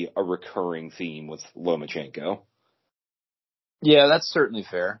be a recurring theme with Lomachenko. Yeah, that's certainly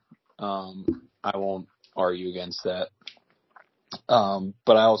fair. I won't argue against that.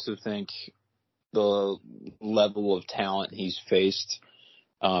 But I also think the level of talent he's faced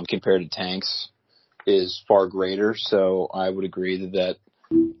compared to Tank's is far greater. So I would agree that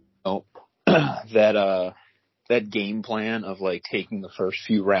that game plan of like taking the first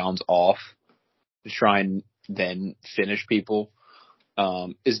few rounds off to try and then finish people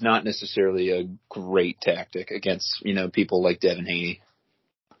is not necessarily a great tactic against, people like Devin Haney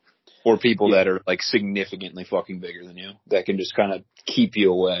or people that are like significantly fucking bigger than you that can just kind of keep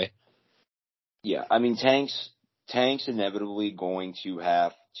you away. Yeah, I mean, Tank's inevitably going to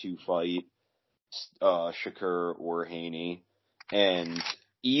have to fight Shakur or Haney, and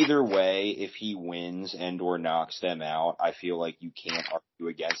either way, if he wins and or knocks them out, I feel like you can't argue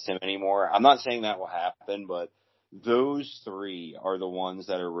against him anymore. I'm not saying that will happen, but those three are the ones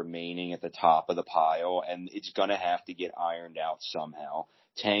that are remaining at the top of the pile, and it's going to have to get ironed out somehow.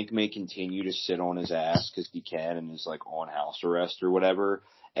 Tank may continue to sit on his ass because he can and is like on house arrest or whatever,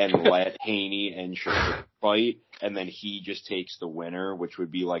 and let Haney and Shakur fight, and then he just takes the winner, which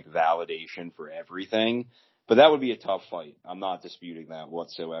would be like validation for everything. But that would be a tough fight. I'm not disputing that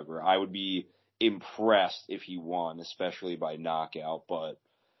whatsoever. I would be impressed if he won, especially by knockout, but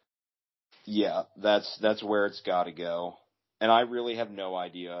yeah, that's where it's got to go. And I really have no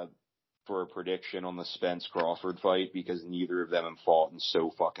idea for a prediction on the Spence Crawford fight because neither of them have fought in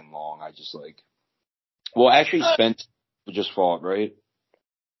so fucking long. Actually, Spence just fought, right?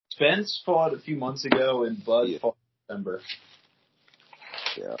 Spence fought a few months ago, and Bud fought in December.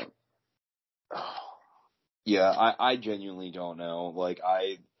 Yeah. Yeah, I genuinely don't know. Like,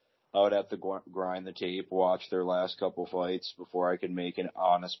 I would have to grind the tape, watch their last couple fights before I could make an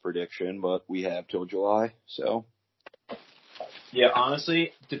honest prediction, but we have till July, so. Yeah,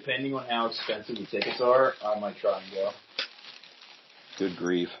 honestly, depending on how expensive the tickets are, I might try and go. Good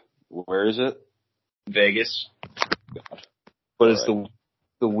grief. Where is it? Vegas. God. But it's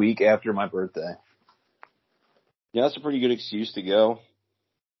the week after my birthday. Yeah, that's a pretty good excuse to go.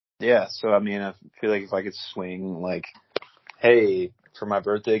 Yeah, so I mean, I feel like if I could swing, like, hey, for my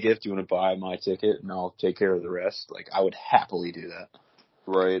birthday gift, you want to buy my ticket and I'll take care of the rest? Like, I would happily do that.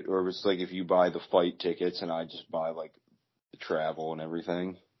 Right, or it's like if you buy the fight tickets and I just buy, like, the travel and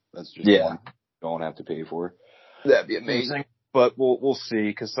everything. That's just one you don't have to pay for. That'd be amazing. But we'll see,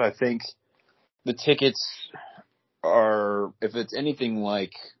 because I think the tickets are, if it's anything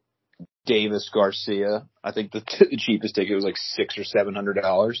like Davis Garcia, I think the cheapest ticket was like $600 or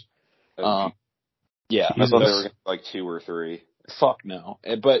 $700. Yeah, I thought they were going to be like 2 or 3. Fuck no.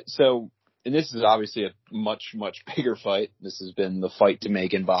 But so, and this is obviously a much, much bigger fight. This has been the fight to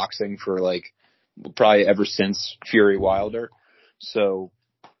make in boxing for like probably ever since Fury Wilder. So,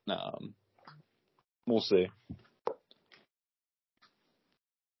 we'll see.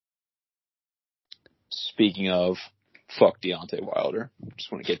 Speaking of, fuck Deontay Wilder.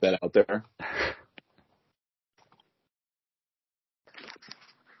 Just want to get that out there.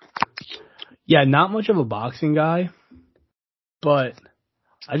 Yeah, not much of a boxing guy, but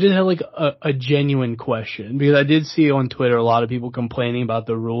I just had like a genuine question because I did see on Twitter a lot of people complaining about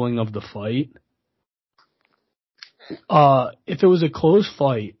the ruling of the fight. If it was a close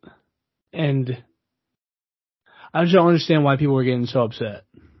fight, and I just don't understand why people were getting so upset.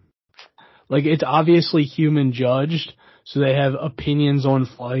 Like, it's obviously human judged, so they have opinions on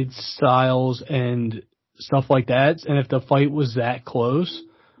fight styles and stuff like that. And if the fight was that close,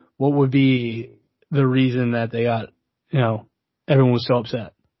 what would be the reason that they got, everyone was so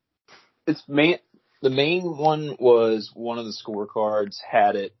upset? The main one was one of the scorecards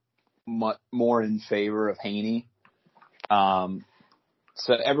had it more in favor of Haney. So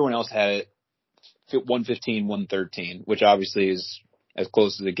everyone else had it 115-113, which obviously is as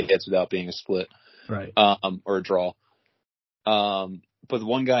close as it gets without being a split. Right. Or a draw. But the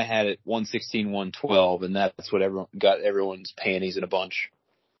one guy had it 116-112, and that's what got everyone's panties in a bunch.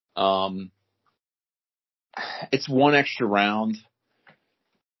 It's one extra round.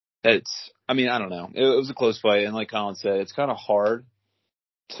 I don't know. It was a close fight, and like Colin said, it's kind of hard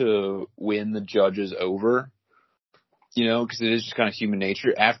to win the judges over, because it is just kind of human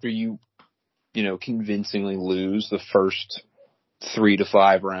nature. After you, convincingly lose the first 3 to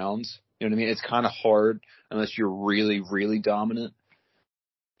 5 rounds, you know what I mean? It's kind of hard, unless you're really, really dominant,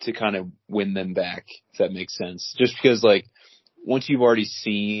 to kind of win them back, if that makes sense. Just because, like, once you've already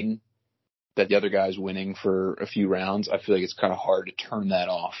seen that the other guy's winning for a few rounds, I feel like it's kind of hard to turn that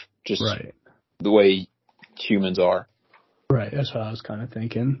off. Just the way humans are. Right. That's what I was kind of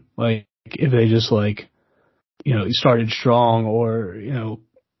thinking. Like, if they just started strong or,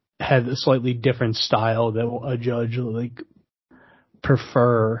 had a slightly different style that a judge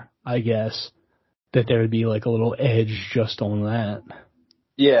prefer, I guess, that there would be a little edge just on that.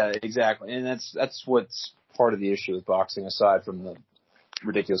 Yeah, exactly. And that's what's part of the issue with boxing, aside from the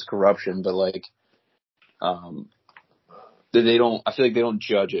ridiculous corruption, but they don't, I feel like they don't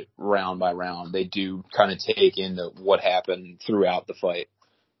judge it round by round. They do kind of take into what happened throughout the fight,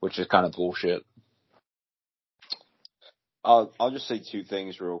 which is kind of bullshit. I'll just say two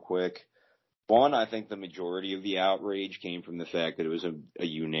things real quick. One, I think the majority of the outrage came from the fact that it was a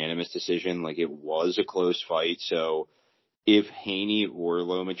unanimous decision. It was a close fight. So if Haney or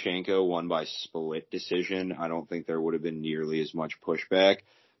Lomachenko won by split decision, I don't think there would have been nearly as much pushback.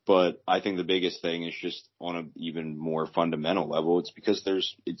 But I think the biggest thing is just on an even more fundamental level. It's because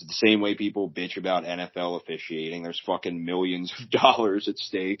it's the same way people bitch about NFL officiating. There's fucking millions of dollars at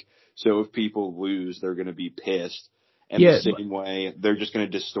stake. So if people lose, they're going to be pissed. And the same way, they're just going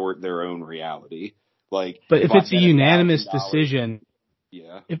to distort their own reality. But if it's a unanimous decision,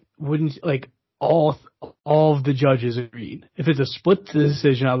 it wouldn't all of the judges agreed. If it's a split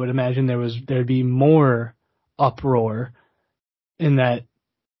decision, I would imagine there'd be more uproar in that.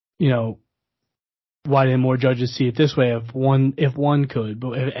 Why didn't more judges see it this way? If one could,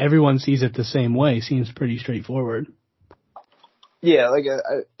 but if everyone sees it the same way, seems pretty straightforward. Yeah,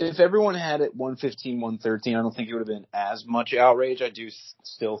 if everyone had it 115, 113, I don't think it would have been as much outrage. I do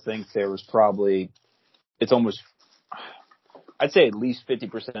still think there was it's almost, I'd say at least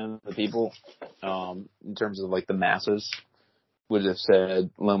 50% of the people, in terms of the masses, would have said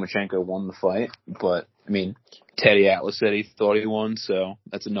Lomachenko won the fight. But, Teddy Atlas said he thought he won, so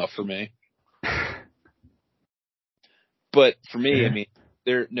that's enough for me. But for me,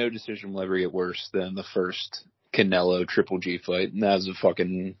 no decision will ever get worse than the first Canelo Triple G fight. And that was a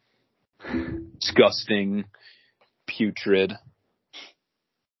fucking disgusting, putrid,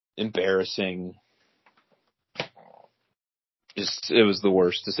 embarrassing. It was the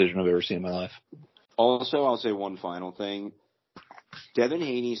worst decision I've ever seen in my life. Also, I'll say one final thing. Devin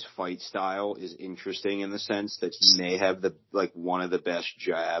Haney's fight style is interesting in the sense that he may have one of the best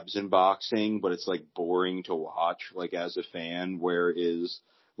jabs in boxing, but it's boring to watch as a fan, whereas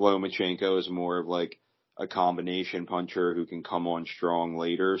Lomachenko is more of a combination puncher who can come on strong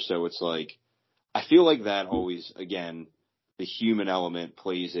later. So it's I feel that always, again, the human element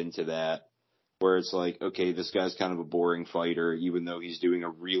plays into that, where it's okay, this guy's kind of a boring fighter, even though he's doing a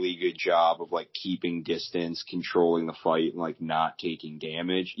really good job of keeping distance, controlling the fight, and not taking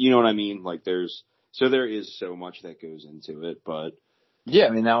damage. You know what I mean? there is so much that goes into it, but yeah,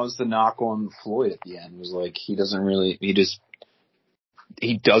 that was the knock on Floyd at the end. It was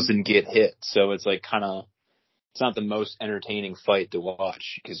he doesn't get hit. So it's it's not the most entertaining fight to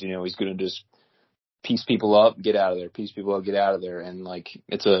watch because, he's going to just piece people up, get out of there, piece people up, get out of there. And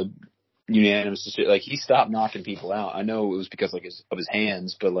it's a unanimous decision. He stopped knocking people out. I know it was because of his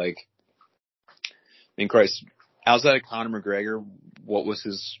hands, but Christ, outside of Conor McGregor, what was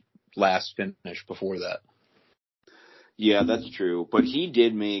his last finish before that? Yeah, that's true. But he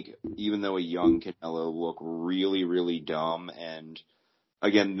did make, even though a young Canelo, look really, really dumb. And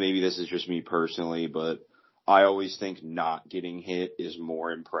again, maybe this is just me personally, but I always think not getting hit is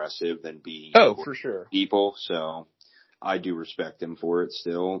more impressive than being for sure. People. So I do respect him for it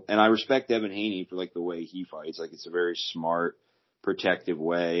still. And I respect Devin Haney for the way he fights. It's a very smart, protective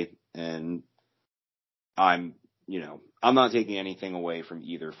way. And I'm not taking anything away from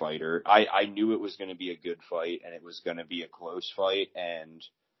either fighter. I knew it was going to be a good fight and it was going to be a close fight. And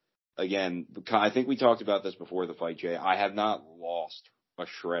again, I think we talked about this before the fight, Jay. I have not lost a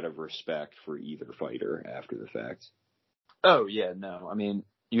shred of respect for either fighter after the fact. Oh, yeah, no.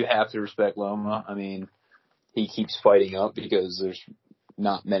 You have to respect Loma. He keeps fighting up because there's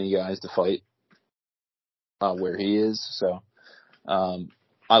not many guys to fight where he is. So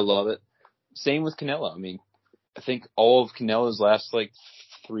I love it. Same with Canelo. I think all of Canelo's last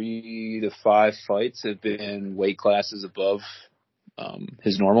 3 to 5 fights have been weight classes above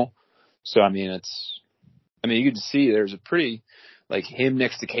his normal. So you could see there's a pretty him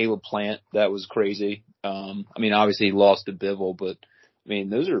next to Caleb Plant, that was crazy. Obviously he lost to Bivol, but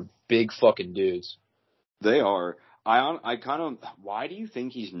those are big fucking dudes. They are. Why do you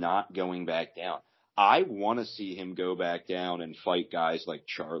think he's not going back down? I want to see him go back down and fight guys like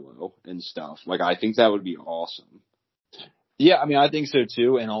Charlo and stuff. I think that would be awesome. Yeah, I think so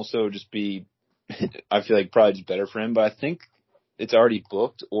too. And also just be, I feel probably just better for him. But I think it's already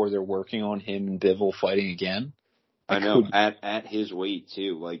booked, or they're working on him and Bivol fighting again. I know, at his weight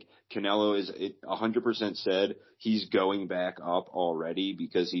too. Like, Canelo is 100% said he's going back up already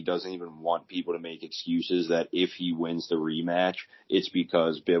because he doesn't even want people to make excuses that if he wins the rematch, it's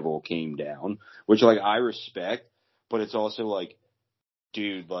because Bivol came down. Which, like, I respect, but it's also like,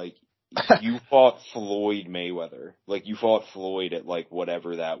 dude, like, you fought Floyd Mayweather. Like, you fought Floyd at, like,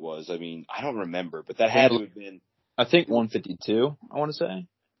 whatever that was. I mean, I don't remember, but that had to have been... I think 152, I want to say.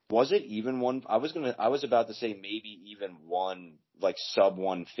 Was it even one? I was about to say maybe even one, like, sub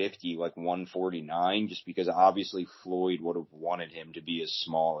 150, like 149, just because obviously Floyd would have wanted him to be as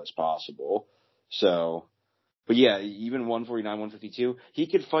small as possible. So, but yeah, even 149, 152, he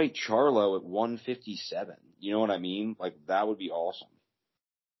could fight Charlo at 157. You know what I mean? Like, that would be awesome.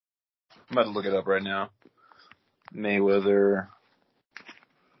 I'm about to look it up right now. Mayweather,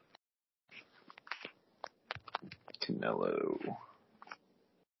 Canelo.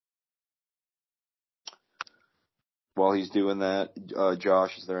 While he's doing that,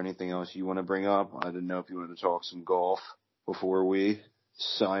 Josh, is there anything else you want to bring up? I didn't know if you wanted to talk some golf before we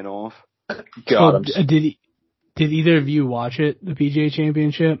sign off. God, did either of you watch it, the PGA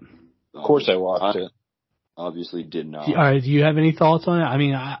Championship? Of course I watched it. Obviously did not. All right, do you have any thoughts on it? I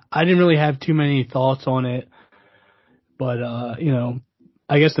mean, I didn't really have too many thoughts on it, but, you know,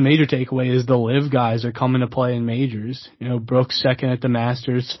 I guess the major takeaway is the live guys are coming to play in majors. You know, Brooks second at the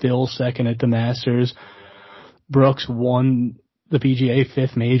Masters, Phil second at the Masters. Brooks won the PGA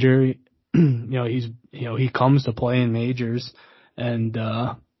fifth major. He comes to play in majors, and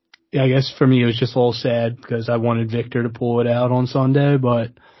I guess for me it was just a little sad because I wanted Victor to pull it out on Sunday,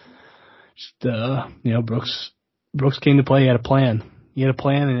 but just, Brooks came to play. He had a plan. He had a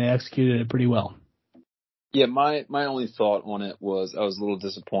plan and he executed it pretty well. Yeah, my only thought on it was I was a little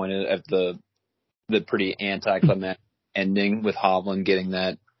disappointed at the pretty anticlimactic ending with Hovland getting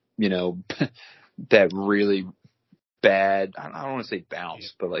that, you know, that really bad, I don't want to say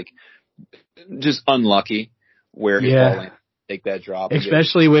bounce, but like just unlucky where his ball take that drop.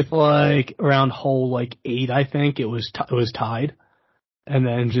 Especially with like around hole like 8, I think it was tied. And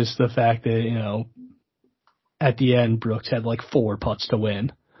then just the fact that, you know, at the end Brooks had like 4 putts to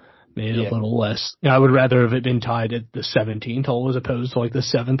win. Made it a little less. I would rather have it been tied at the 17th hole as opposed to like the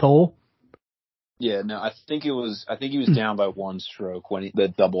 7th hole. Yeah, no, I think he was down by 1 stroke when the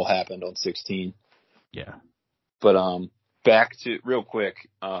double happened on 16. Yeah. But back to real quick,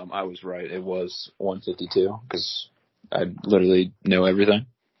 I was right. It was 152 because I literally know everything.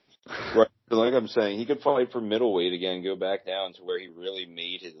 Right. Like I'm saying, he could fight for middleweight again, go back down to where he really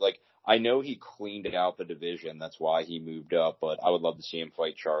made his, like, I know he cleaned out the division. That's why he moved up, but I would love to see him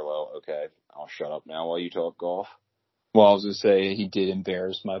fight Charlo. Okay, I'll shut up now while you talk golf. Well, I was going to say he did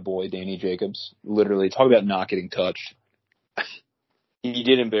embarrass my boy, Danny Jacobs. Literally, talk about not getting touched. He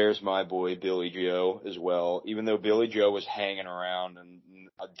did embarrass my boy, Billy Joe, as well, even though Billy Joe was hanging around and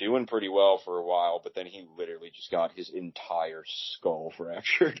doing pretty well for a while, but then he literally just got his entire skull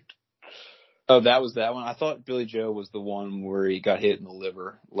fractured. Oh, that was that one? I thought Billy Joe was the one where he got hit in the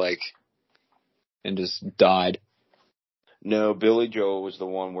liver, like, and just died. No, Billy Joe was the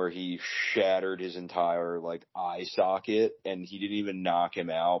one where he shattered his entire, like, eye socket, and he didn't even knock him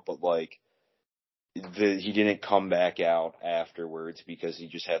out, but, like, he didn't come back out afterwards because he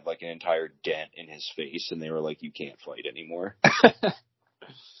just had, like, an entire dent in his face, and they were like, you can't fight anymore.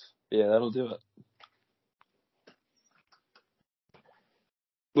 Yeah, that'll do it.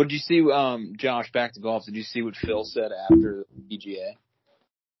 What did you see, Josh, back to golf, did you see what Phil said after the PGA?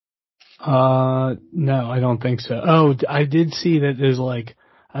 No, I don't think so. Oh, I did see that there's like,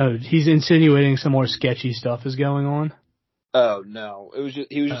 he's insinuating some more sketchy stuff is going on. Oh, no. He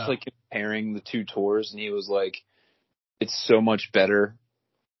was just like comparing the 2 tours, and he was like, it's so much better.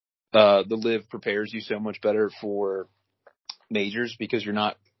 The Live prepares you so much better for majors because you're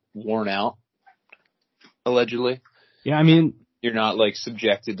not worn out, allegedly. Yeah, I mean, you're not like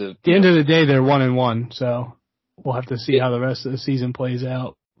subjected to. At the end of the day, they're 1-1, so we'll have to see how the rest of the season plays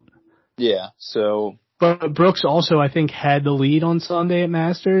out. Yeah, so. But Brooks also, I think, had the lead on Sunday at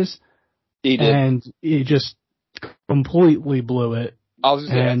Masters. He did. And he just completely blew it. I was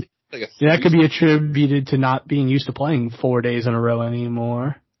just saying, like that could be attributed to not being used to playing 4 days in a row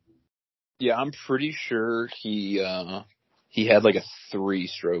anymore. Yeah, I'm pretty sure he had like a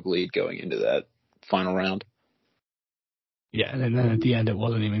 3-stroke lead going into that final round. Yeah, and then at the end it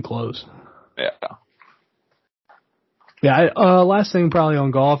wasn't even close. Yeah. Yeah, last thing probably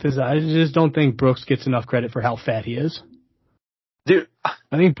on golf is I just don't think Brooks gets enough credit for how fat he is. Dude,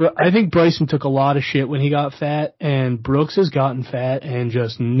 I think Bryson took a lot of shit when he got fat, and Brooks has gotten fat, and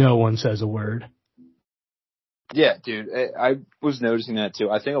just no one says a word. Yeah, dude, I was noticing that too.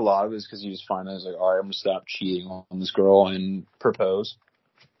 I think a lot of it is because he was finally like, all right, I'm gonna stop cheating on this girl and propose.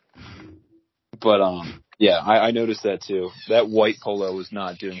 But yeah, I noticed that too. That white polo was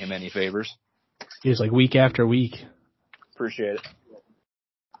not doing him any favors. He was like week after week. Appreciate it.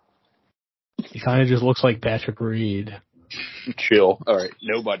 He kind of just looks like Patrick Reed. Chill. All right,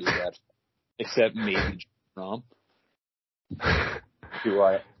 nobody that except maybe Rom. Do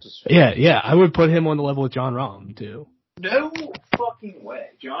I just? Yeah, I would put him on the level with John Rahm too. No fucking way.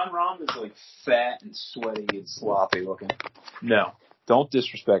 John Rahm is like fat and sweaty and sloppy looking. No, don't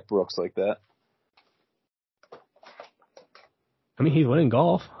disrespect Brooks like that. I mean, he's winning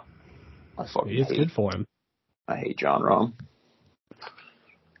golf. It's good for him. I hate John Rahm.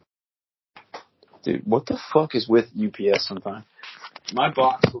 Dude, what the fuck is with UPS sometimes? My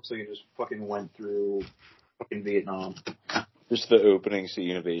box looks like it just fucking went through fucking Vietnam. Just the opening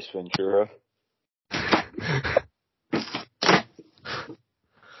scene of Ace Ventura.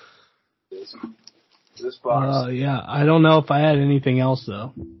 This box. Yeah, I don't know if I had anything else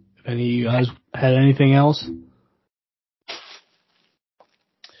though. If any of you guys had anything else?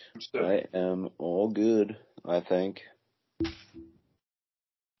 I am all good, I think.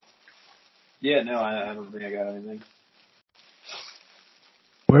 Yeah, no, I don't think I got anything.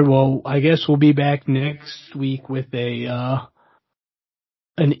 Well, I guess we'll be back next week with an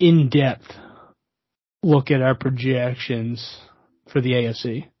in-depth look at our projections for the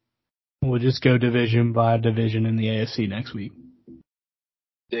AFC. We'll just go division by division in the AFC next week.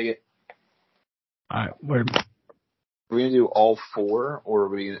 Dig it. All right, we're we gonna do all four, or are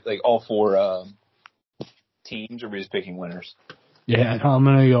we like all four teams, or are we just picking winners? Yeah, I'm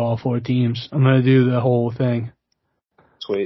gonna go all four teams. I'm gonna do the whole thing.